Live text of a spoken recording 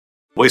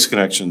Waste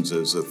Connections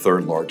is the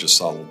third largest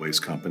solid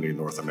waste company in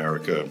North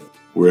America.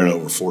 We're in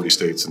over 40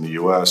 states in the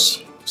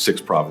U.S.,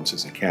 6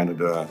 provinces in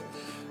Canada,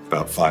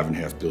 about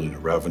 $5.5 billion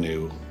in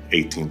revenue,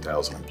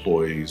 18,000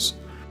 employees.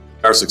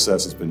 Our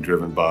success has been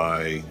driven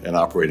by an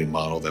operating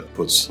model that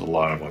puts a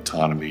lot of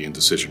autonomy and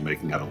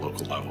decision-making at a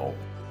local level.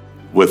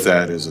 With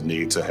that is a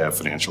need to have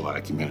financial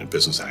acumen and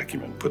business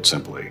acumen, put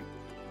simply.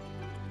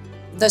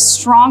 The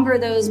stronger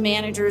those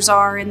managers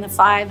are in the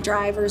 5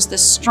 drivers, the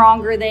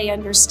stronger they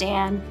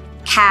understand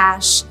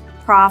cash,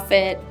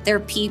 profit, their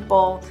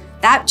people.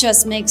 That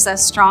just makes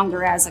us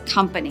stronger as a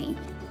company.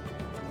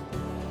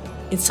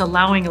 It's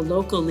allowing a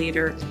local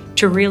leader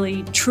to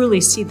really,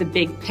 truly see the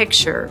big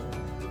picture.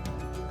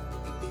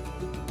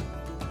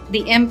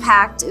 The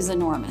impact is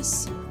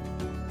enormous.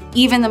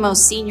 Even the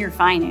most senior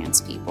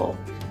finance people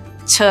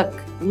took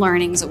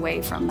learnings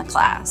away from the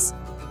class.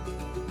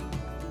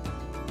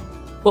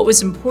 What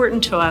was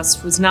important to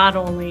us was not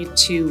only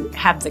to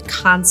have the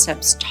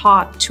concepts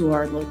taught to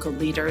our local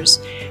leaders,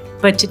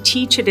 but to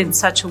teach it in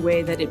such a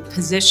way that it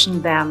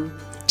positioned them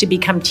to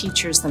become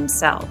teachers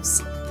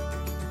themselves.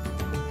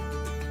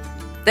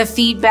 The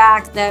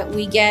feedback that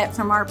we get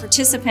from our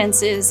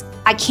participants is,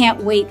 I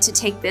can't wait to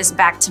take this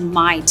back to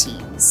my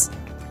teams.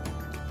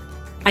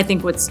 I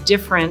think what's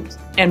different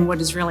and what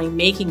is really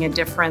making a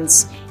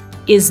difference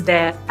is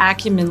that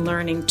Acumen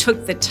Learning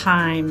took the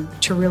time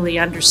to really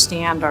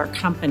understand our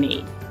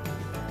company.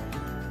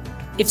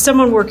 If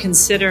someone were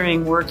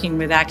considering working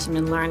with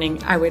Acumen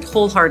Learning, I would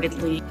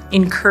wholeheartedly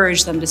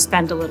encourage them to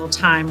spend a little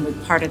time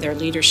with part of their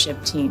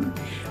leadership team.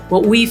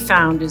 What we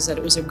found is that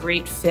it was a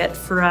great fit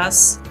for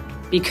us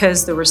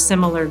because there were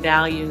similar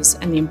values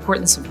and the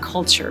importance of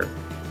culture,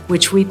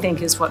 which we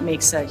think is what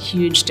makes a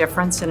huge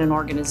difference in an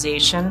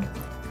organization.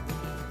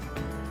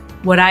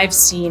 What I've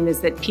seen is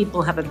that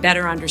people have a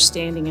better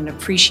understanding and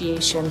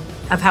appreciation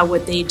of how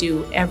what they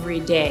do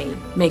every day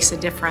makes a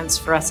difference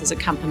for us as a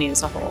company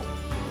as a whole.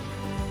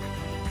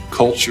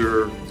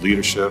 Culture,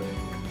 leadership,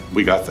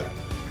 we got that.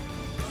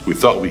 We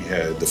thought we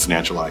had the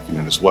financial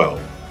acumen as well.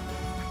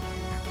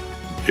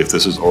 If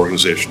this is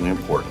organizationally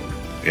important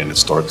and it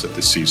starts at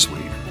the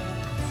C-suite,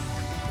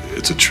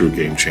 it's a true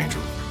game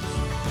changer.